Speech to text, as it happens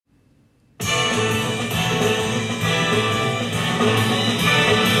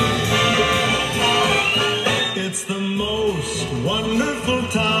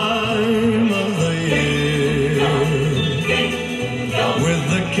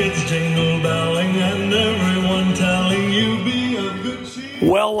kids jingle belling and everyone telling you be a good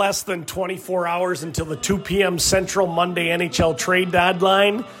cheer. Well, less than 24 hours until the 2 p.m. Central Monday NHL trade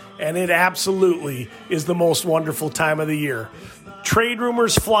deadline, and it absolutely is the most wonderful time of the year. Trade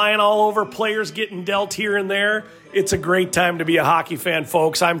rumors flying all over, players getting dealt here and there. It's a great time to be a hockey fan,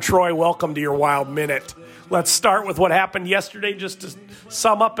 folks. I'm Troy. Welcome to your Wild Minute. Let's start with what happened yesterday just to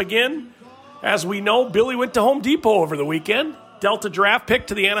sum up again. As we know, Billy went to Home Depot over the weekend, dealt a draft pick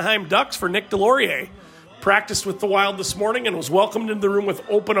to the Anaheim Ducks for Nick Deslauriers. Practiced with the Wild this morning and was welcomed into the room with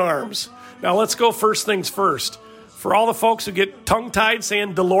open arms. Now let's go first things first. For all the folks who get tongue-tied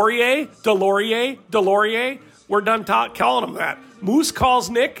saying Deslauriers, we're done calling him that. Moose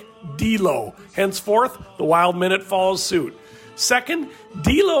calls Nick D'Lo. Henceforth, the Wild Minute follows suit. Second,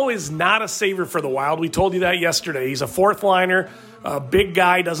 D'Lo is not a saver for the Wild. We told you that yesterday. He's a fourth liner, a big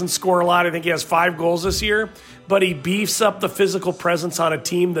guy, doesn't score a lot. I think he has 5 goals this year. But he beefs up the physical presence on a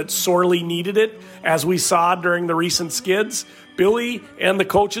team that sorely needed it, as we saw during the recent skids. Billy and the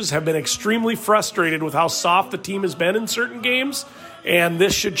coaches have been extremely frustrated with how soft the team has been in certain games, and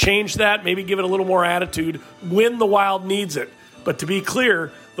this should change that, maybe give it a little more attitude when the Wild needs it. But to be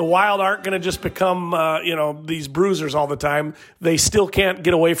clear, the Wild aren't going to just become, these bruisers all the time. They still can't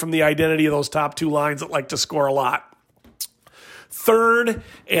get away from the identity of those top 2 lines that like to score a lot. Third,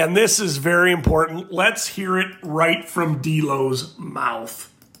 and this is very important, let's hear it right from D'Lo's mouth.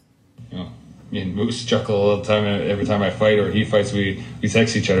 Me and Moose chuckle all the time. Every time I fight or he fights, we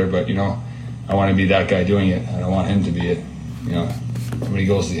text each other. But, I want to be that guy doing it. I don't want him to be it. How many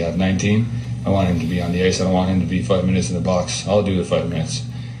goals does he have? 19? I want him to be on the ice. I don't want him to be 5 minutes in the box. I'll do the 5 minutes.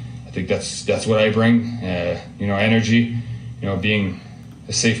 I think that's what I bring. Energy, being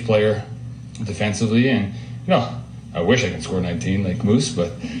a safe player defensively. And, I wish I could score 19 like Moose,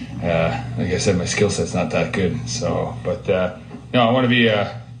 but like I said, my skill set's not that good. So, but I want to be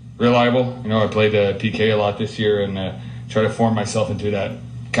reliable. I played PK a lot this year and try to form myself into that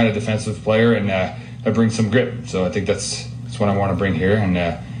kind of defensive player, and I bring some grit. So I think that's what I want to bring here, and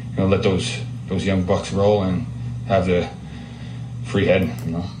let those young bucks roll and have the free head.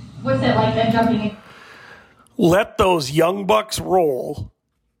 What's it like then jumping in? Let those young bucks roll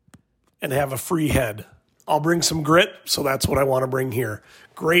and have a free head. I'll bring some grit, so that's what I want to bring here.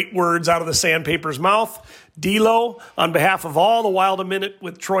 Great words out of the Sandpaper's mouth. D'Lo, on behalf of all the Wild a Minute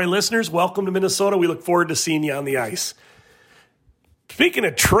with Troy listeners, welcome to Minnesota. We look forward to seeing you on the ice. Speaking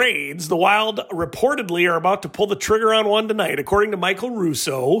of trades, the Wild reportedly are about to pull the trigger on one tonight. According to Michael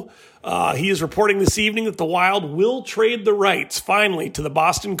Russo, he is reporting this evening that the Wild will trade the rights, finally, to the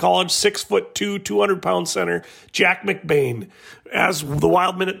Boston College 6'2", 200-pound center, Jack McBain. As the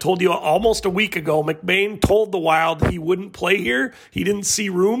Wild Minute told you almost a week ago, McBain told the Wild he wouldn't play here. He didn't see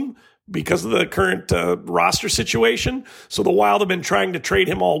room because of the current roster situation. So the Wild have been trying to trade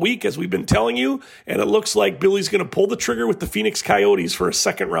him all week, as we've been telling you, and it looks like Billy's going to pull the trigger with the Phoenix Coyotes for a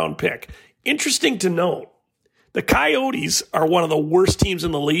second-round pick. Interesting to note, the Coyotes are one of the worst teams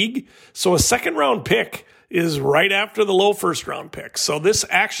in the league, so a second-round pick is right after the low first-round pick. So this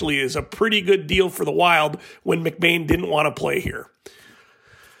actually is a pretty good deal for the Wild when McBain didn't want to play here.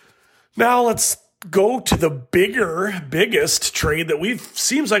 Now let's go to the biggest trade that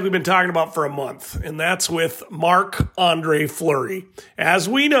seems like we've been talking about for a month, and that's with Marc-Andre Fleury. As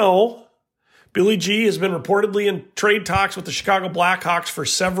we know, Billy G has been reportedly in trade talks with the Chicago Blackhawks for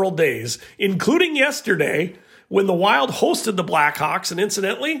several days, including yesterday when the Wild hosted the Blackhawks, and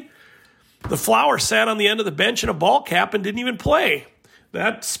incidentally, the Flower sat on the end of the bench in a ball cap and didn't even play.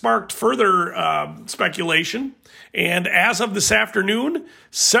 That sparked further speculation. And as of this afternoon,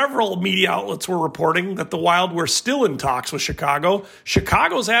 several media outlets were reporting that the Wild were still in talks with Chicago.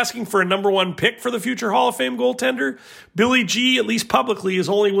 Chicago's asking for a number 1 pick for the future Hall of Fame goaltender. Billy G, at least publicly, is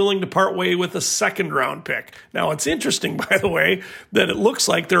only willing to part way with a second-round pick. Now, it's interesting, by the way, that it looks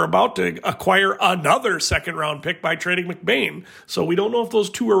like they're about to acquire another second-round pick by trading McBain. So we don't know if those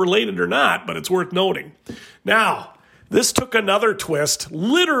two are related or not, but it's worth noting. Now, this took another twist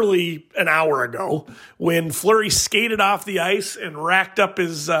literally an hour ago when Fleury skated off the ice and racked up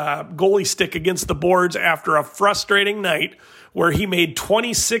his goalie stick against the boards after a frustrating night where he made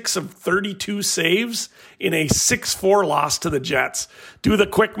 26 of 32 saves in a 6-4 loss to the Jets. Do the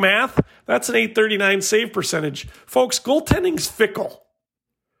quick math. That's an .839 save percentage. Folks, goaltending's fickle.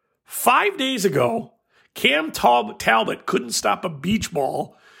 5 days ago, Cam Talbot couldn't stop a beach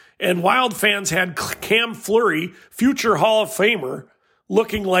ball, and Wild fans had Cam Fleury, future Hall of Famer,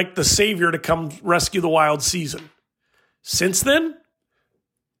 looking like the savior to come rescue the Wild season. Since then,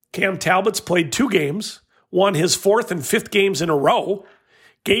 Cam Talbot's played 2 games, won his 4th and 5th games in a row,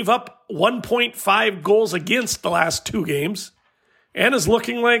 gave up 1.5 goals against the last 2 games, and is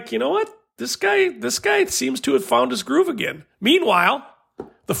looking like, you know what? This guy seems to have found his groove again. Meanwhile,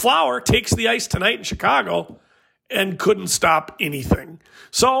 the Flower takes the ice tonight in Chicago and couldn't stop anything.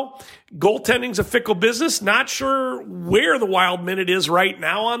 So, goaltending's a fickle business. Not sure where the Wild minute is right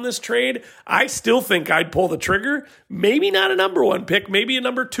now on this trade. I still think I'd pull the trigger. Maybe not a number 1 pick, maybe a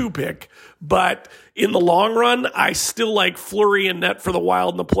number 2 pick. But in the long run, I still like Fleury and net for the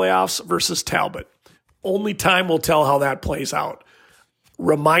Wild in the playoffs versus Talbot. Only time will tell how that plays out.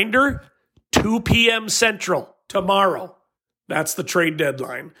 Reminder, 2 p.m. Central tomorrow. That's the trade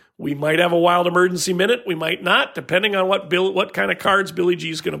deadline. We might have a Wild emergency minute. We might not, depending on what kind of cards Billy G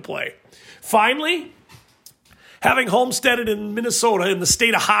is going to play. Finally, having homesteaded in Minnesota in the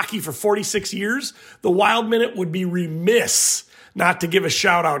state of hockey for 46 years, the Wild minute would be remiss not to give a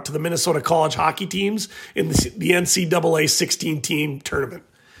shout out to the Minnesota college hockey teams in the NCAA 16-team tournament.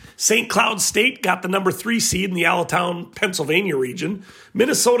 St. Cloud State got the number 3 seed in the Allentown, Pennsylvania region.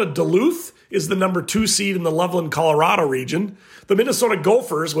 Minnesota Duluth is the number 2 seed in the Loveland, Colorado region. The Minnesota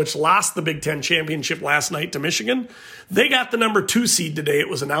Gophers, which lost the Big Ten championship last night to Michigan, they got the number 2 seed today, it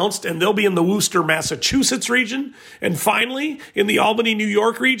was announced, and they'll be in the Worcester, Massachusetts region. And finally, in the Albany, New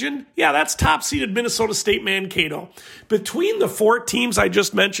York region, that's top-seeded Minnesota State Mankato. Between the 4 teams I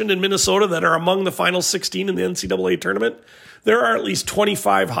just mentioned in Minnesota that are among the final 16 in the NCAA tournament, there are at least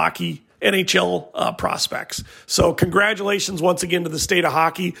 25 hockey NHL prospects. So congratulations once again to the state of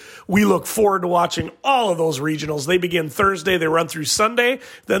hockey. We look forward to watching all of those regionals. They begin Thursday. They run through Sunday.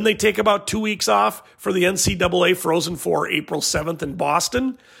 Then they take about 2 weeks off for the NCAA Frozen Four, April 7th in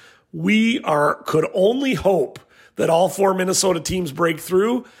Boston. Could only hope that all 4 Minnesota teams break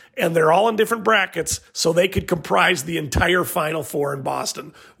through, and they're all in different brackets, so they could comprise the entire Final Four in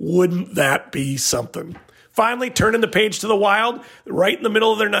Boston. Wouldn't that be something? Finally, turning the page to the Wild, right in the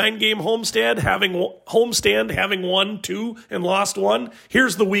middle of their 9-game homestand, having won 2 and lost 1.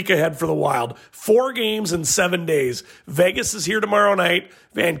 Here's the week ahead for the Wild. 4 games in 7 days. Vegas is here tomorrow night.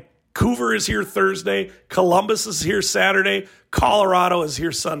 Vancouver is here Thursday. Columbus is here Saturday. Colorado is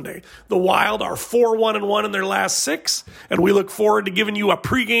here Sunday. The Wild are 4-1-1 in their last 6, and we look forward to giving you a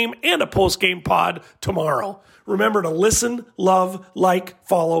pregame and a postgame pod tomorrow. Remember to listen, love, like,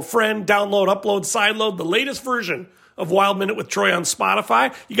 follow, friend, download, upload, sideload the latest version of Wild Minute with Troy on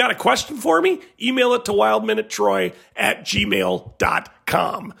Spotify. You got a question for me? Email it to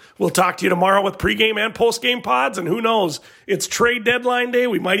wildminutetroy@gmail.com. We'll talk to you tomorrow with pregame and postgame pods, and who knows, it's trade deadline day.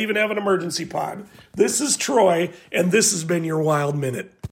 We might even have an emergency pod. This is Troy, and this has been your Wild Minute.